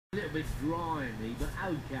A little bit grimy, but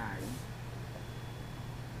okay.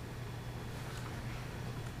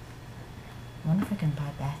 I wonder if I can buy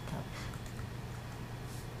bathtubs.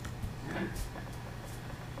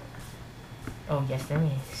 Oh, yes, there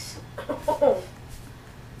is.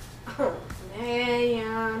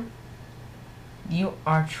 Yeah. You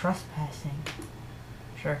are trespassing.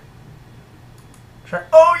 Sure. Sure.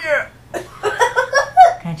 Oh, yeah!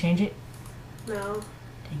 Can I change it? No.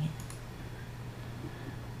 Dang it.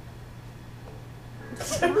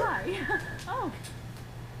 Hi. Oh.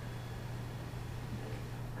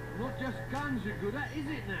 Not just guns you're good at, is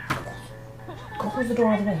it now? Go close the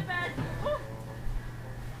door all the way.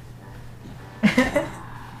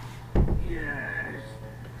 Yes.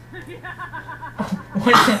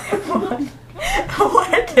 What?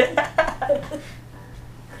 What?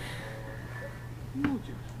 You're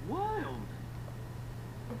just wild.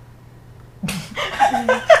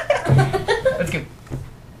 Let's go.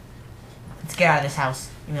 Let's get out of this house,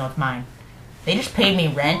 even though it's mine. They just paid me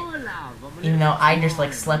rent, even though I just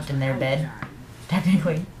like slept in their bed,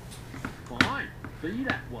 technically. Fine, be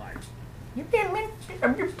that way. You're being mean.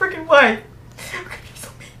 I'm your freaking wife.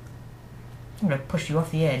 I'm gonna push you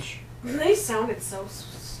off the edge. They sounded so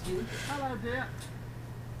stupid. Hello, dear.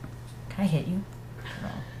 Can I hit you? No.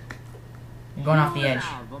 You're going off the edge.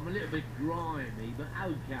 I'm a little bit grimy, but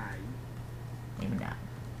okay. Maybe not.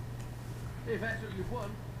 If that's what you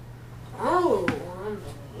want. Oh.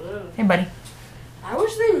 Hey, buddy. I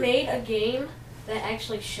wish they made a game that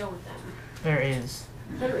actually showed them. There is.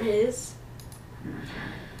 There is.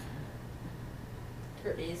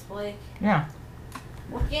 There is, Blake. Yeah.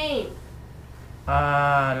 What game?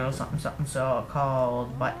 There's something so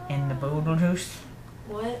called Butt in the Boodle Juice.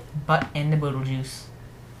 What? Butt in the Boodle Juice.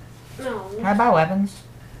 No. Can I buy weapons?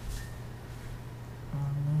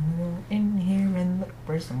 I'm gonna go in here and look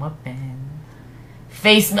for some weapons.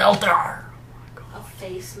 Face melter! A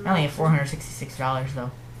face I only have $466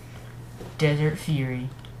 though. Desert Fury.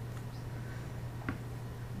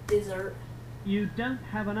 Dessert. You don't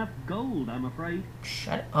have enough gold, I'm afraid.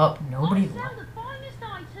 Shut up. Nobody. I sell the finest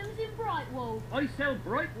items in Brightwall. I sell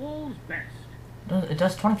bright walls best. It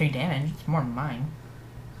does 23 damage. It's more than mine.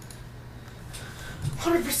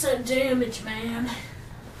 100% damage, man.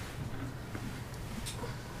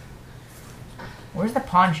 Where's the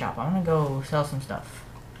pawn shop? I want to go sell some stuff.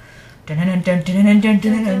 Come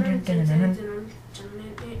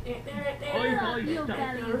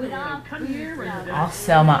here and I'll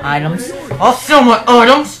sell my items. I'll sell my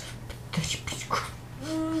items.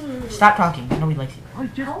 Stop talking. Nobody likes you. I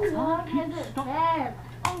just How long can't has it stop. been?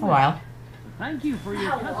 A while. Thank you for your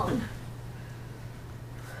How custom. long?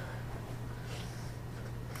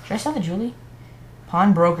 Should I sell the Julie?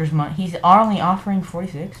 Pawnbroker's money. He's only offering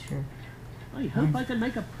 46. Sure. I hope I can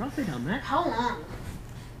make a profit on that. How long?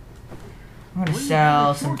 I'm gonna We sell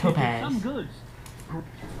have a some shortage of Some topaz. goods.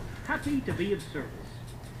 Happy to be of service.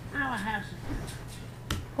 Our house.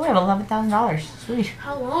 Oh, we have $11,000. Sweet.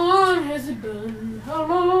 How long has it been? How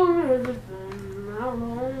long has it been? How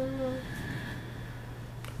long?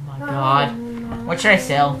 Oh my god. What should I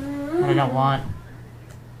sell that I don't want?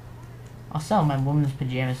 I'll sell my woman's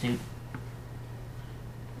pajama suit.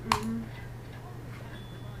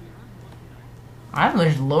 I'm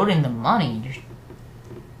just loading the money.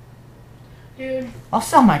 Dude. I'll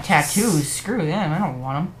sell my tattoos. Screw them. I don't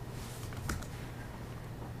want them.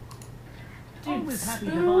 Dude, Always happy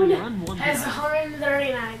to buy Spoon your unwanted has items.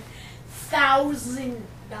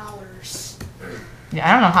 $139,000. Yeah,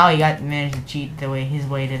 I don't know how he managed to cheat his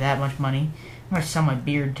way to that much money. I'm gonna sell my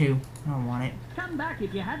beard too. I don't want it. Come back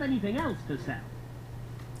if you have anything else to sell.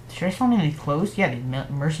 Should I sell any of these clothes? Yeah, the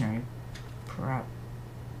mercenary. Crap.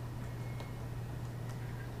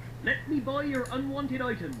 Let me buy your unwanted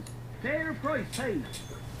items. Fair price paid.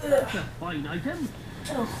 That's a fine item.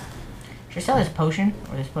 Ugh. Should I sell this potion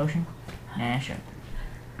or this potion? Nah, sure.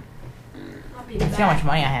 I'll be Let's see how much back.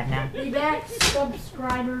 money I have now. Be back,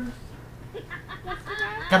 subscribers.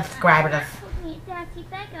 Subscribers. Called me a dirty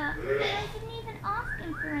beggar. I didn't even ask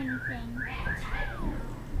him for anything.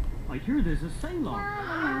 I hear there's a sale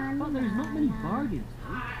on, but there's not many bargains.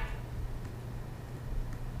 Though.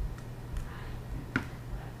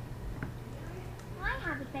 I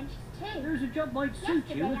have adventures too. There's a job might suit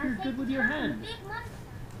you if you're good with your hands.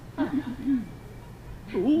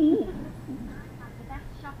 Ooh. I have the best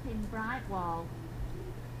shop in Brightwall.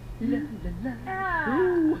 La, la, la. Ah.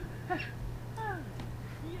 Ooh.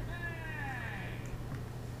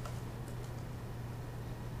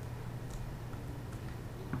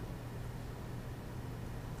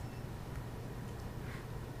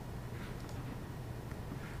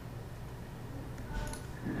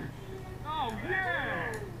 Oh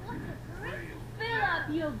yeah!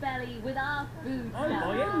 your belly with our food I'll stuff.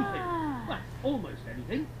 buy anything. Well, almost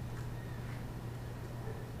anything.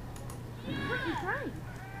 Pretty great.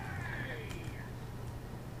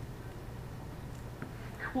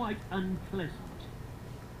 Quite unpleasant.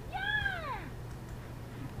 Yeah!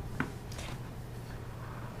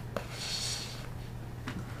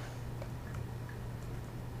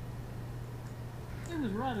 It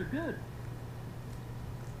was rather good.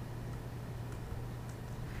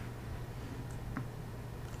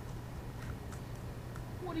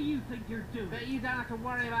 What do you think you're doing? Bet you don't have to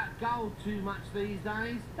worry about gold too much these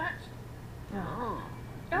days. That's... Oh.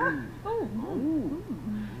 Oh.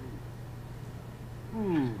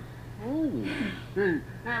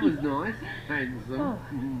 That was nice.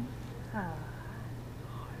 Handsome. Oh.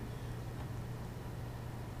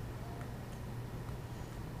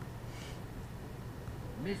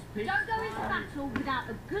 Miss Pig's Don't go into fine. battle without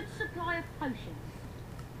a good supply of potions.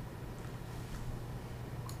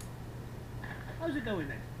 How's it going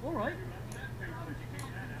then? All right.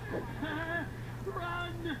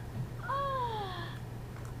 Run! Oh,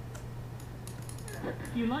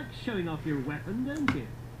 You like showing off your weapon, don't you?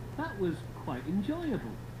 That was quite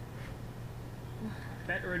enjoyable.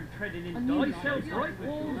 Better than treading in dice cells, right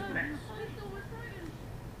walls best.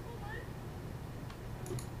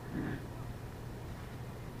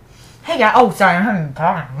 Hey guys, oh sorry, I'm having a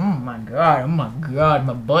problem. Oh my god,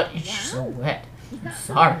 my butt is so wet. I'm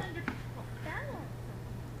sorry.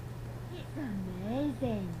 it's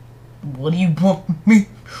amazing. What do you want from me?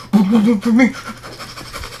 What do you want from me?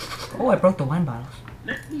 Oh, I broke the wine bottles.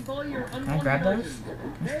 Let me buy your Can I grab those? items.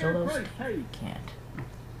 Can I steal those? Fair price paid. Can't.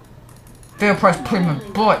 Fair price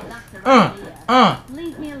payment, boy.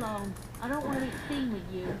 Leave me alone. I don't want to be seen with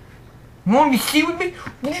you. You want to be seen with me?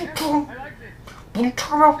 What are you talking I like this. What are you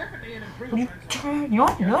talking about? Definitely an What are you improvement. talking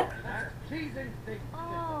about? You know? Cheese and thick.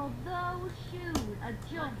 Oh, those shoes are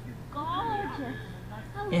just gorgeous.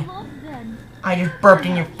 I Yeah. love them. I just burped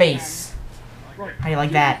in your face. Right. How do you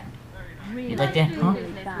like that? Really You like that, do huh?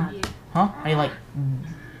 look bad. Huh? How do you like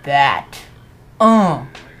that?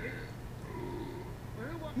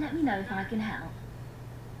 Let me know if I can help.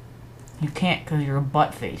 You can't because you're a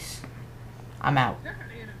butt face. I'm out.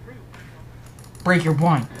 Definitely an improvement. Break your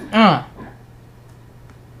wine.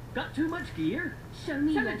 Got too much gear? Show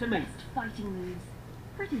me Send your it to me. best fighting moves.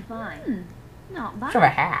 Pretty fine. Not bad. Sure.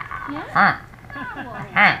 Yeah.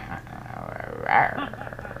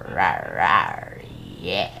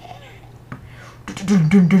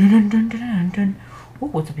 Oh,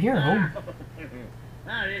 what's up here? Oh.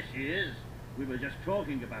 Ah, there she is. We were just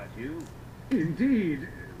talking about you. Indeed,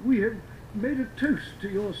 we have made a toast to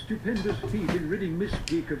your stupendous feat in ridding Miss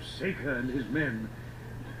Peak of Saker and his men.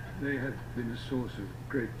 They have been a source of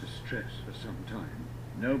great distress for some time.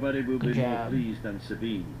 Nobody will Good be more job. pleased than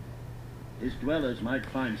Sabine. His dwellers might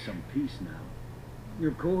find some peace now.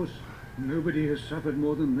 Of course, nobody has suffered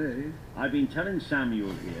more than they. I've been telling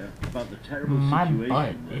Samuel here about the terrible My situation.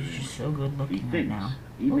 butt we're is in. just so good He looking right thinks now.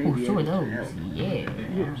 he may Oh, be so are able to those. help. Yeah.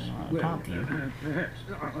 Yes, well, Top view.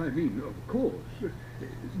 perhaps. I mean, of course.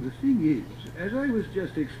 The thing is, as I was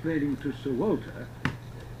just explaining to Sir Walter,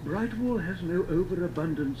 Brightwall has no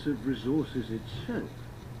overabundance of resources itself.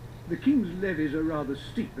 The King's levies are rather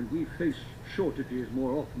steep, and we face shortages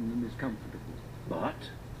more often than is comfortable. But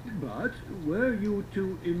But were you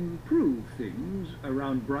to improve things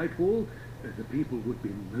around Brightwall, the people would be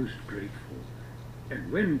most grateful.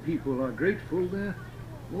 And when people are grateful, they're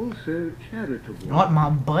also charitable. You know what? My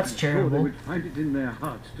butt's I'm sure they charitable. would find it in their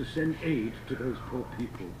hearts to send aid to those poor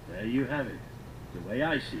people. there you have it. The way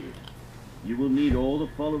I see it, you will need all the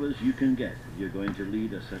followers you can get if you're going to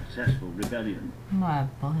lead a successful rebellion. My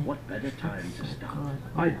butt. What better time to start? Good.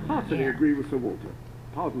 I Oh, heartily yeah. agree with Sir Walter.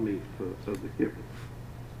 Pardon me for overhearing.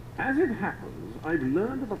 As it happens, I've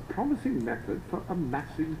learned of a promising method for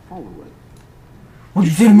amassing followers. What'd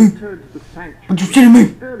you say to me? Return to the sanctuary What'd you say to me?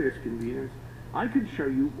 at the earliest convenience. I can show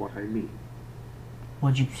you what I mean.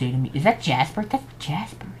 What'd you say to me? Is that Jasper? That's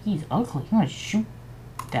Jasper. He's ugly. I'm gonna shoot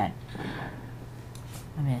that.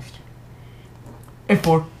 I missed.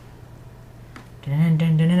 F4.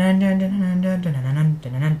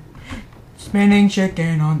 Spinning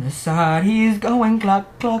chicken on the side. He's going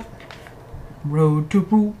cluck cluck. Road to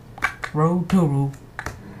roo. Road to roo.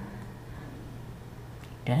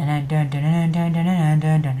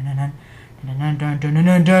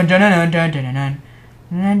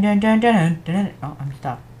 Oh, I'm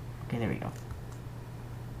stuck. Okay, there we go.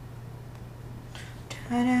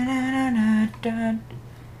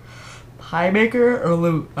 Pie maker or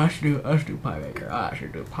loot? I should do pie maker. I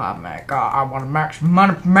should do pie maker. I want to make some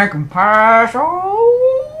money from making pies.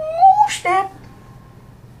 Oh, snap.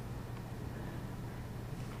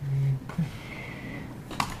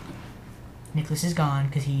 Nicholas is gone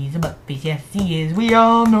because he's a butt face. Yes, he is. We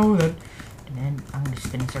all know that. And then I'm going to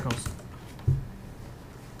spin in circles.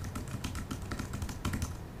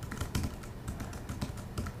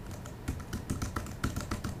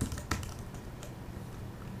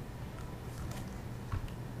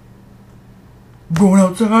 Going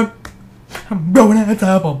outside. I'm going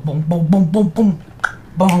outside. Boom, boom, boom, boom, boom, boom.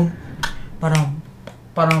 Boom. Ba-dum.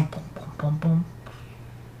 Ba-dum. Boom, boom, boom, boom.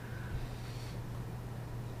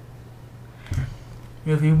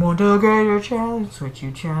 If you want to get your challenge, switch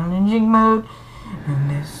to challenging mode. In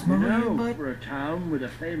this You mode, know, for a town with a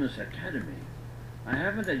famous academy, I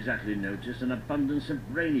haven't exactly noticed an abundance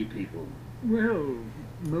of brainy people. Well,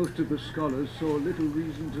 most of the scholars saw little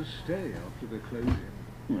reason to stay after the closing.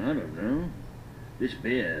 Well, I don't know. This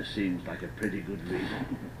beer seems like a pretty good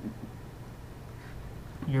reason.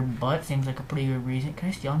 Your butt seems like a pretty good reason. Can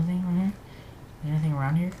I steal anything around here? Is there anything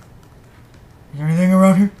around here? Is there anything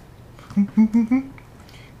around here?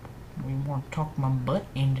 We want to talk my butt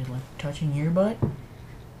into like touching your butt.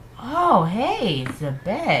 Oh, hey, it's a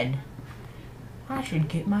bed. I should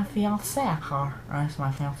get my fiancé car. That's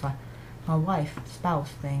my fiancé, my wife, spouse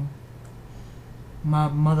thing. My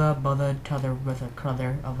mother, brother, t'other, with a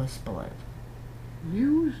crother of a split.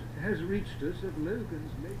 News has reached us of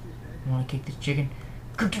Logan's latest act. You want to kick this chicken?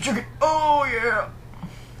 Kick the chicken! Oh yeah!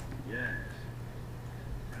 Yes.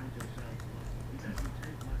 Count yourself lucky. It doesn't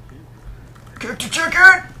take much interest. Kick the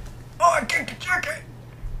chicken! Oh, I kicked the chicken!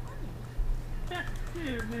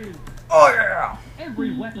 Dear me. Oh yeah!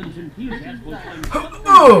 Every weapons enthusiast will find something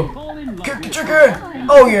Oh! to fall in love Kick the with. chicken!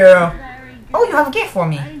 Oh yeah! Very good. Oh, you have a gift for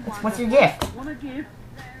me. What's your gift? Want a gift?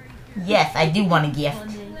 Yes, I do want a gift.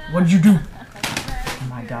 What did you do? Oh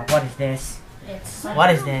my god, what is this? What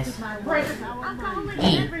is this?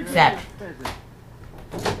 Eat, accept.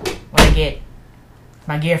 What I get?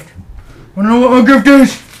 My gift. I don't know what my gift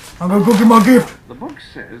is! I'm gonna go get my gift! The book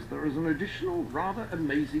says there is an additional, rather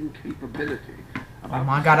amazing capability. Oh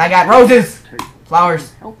my god, I got roses!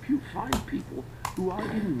 Flowers. Help you find people who are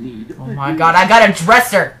in need of Oh a my hero. god, I got a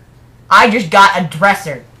dresser! I just got a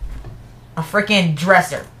dresser. A freaking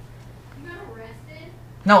dresser. You got arrested?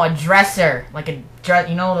 No, a dresser. Like a dress,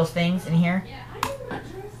 you know those things in here? Yeah, I don't know what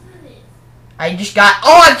dress that is. I just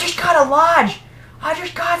got a lodge! I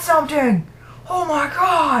just got something! Oh my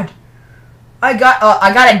god! I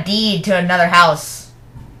got a deed to another house.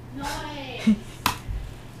 Nice.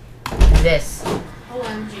 This.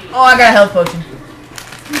 OMG. Oh, I got a health potion.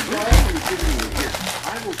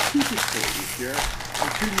 I will keep it for you here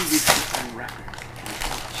until you wish to unwrap it.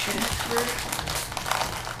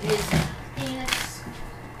 Is penis.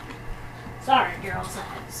 Sorry, girls, I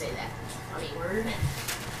had to say that funny word.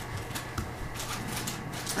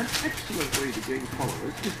 An excellent way to gain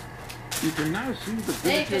followers is you can now see the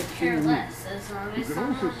They could villagers care in less need. as long You as can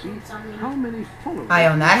also see how many followers I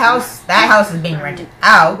own that you house. have. That house is being rented The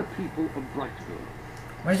out. people of Brightville.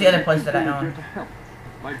 Where's the other place that I Villager own? to help.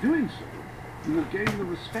 By doing so, you will gain the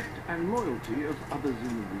respect and loyalty of others in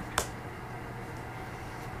the region.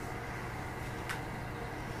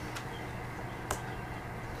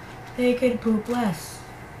 They could poop less.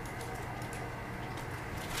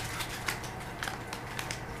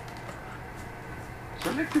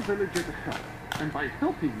 Select a villager to help, and by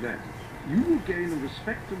helping them, you will gain the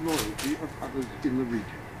respect and loyalty of others in the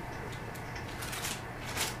region.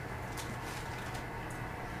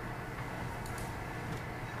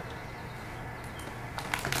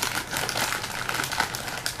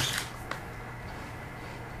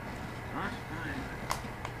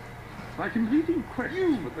 By completing quests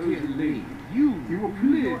for those in need, you will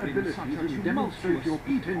prove your abilities and demonstrate your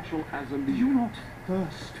potential as a leader. You not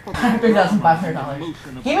thirst for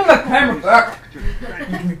 $3,500. Give me my camera back.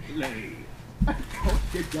 play. Of course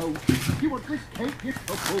you don't. You want to escape your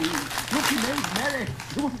troubles. You want to be made merry.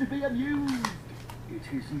 You want to be amused.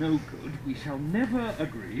 It is no good. We shall never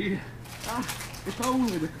agree. Ah, if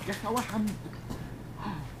only we could get our hands.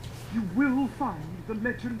 Ah, you will find the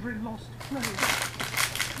legendary lost place.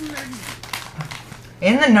 Splendid.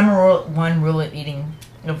 Isn't the number one rule of eating,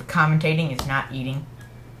 of commentating, is not eating?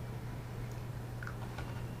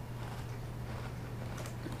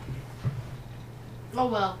 Oh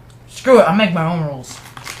well. Screw it, I make my own rules.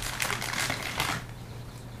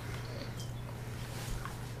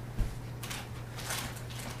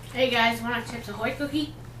 Hey guys, want a Chips Ahoy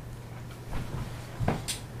cookie?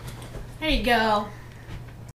 There you go.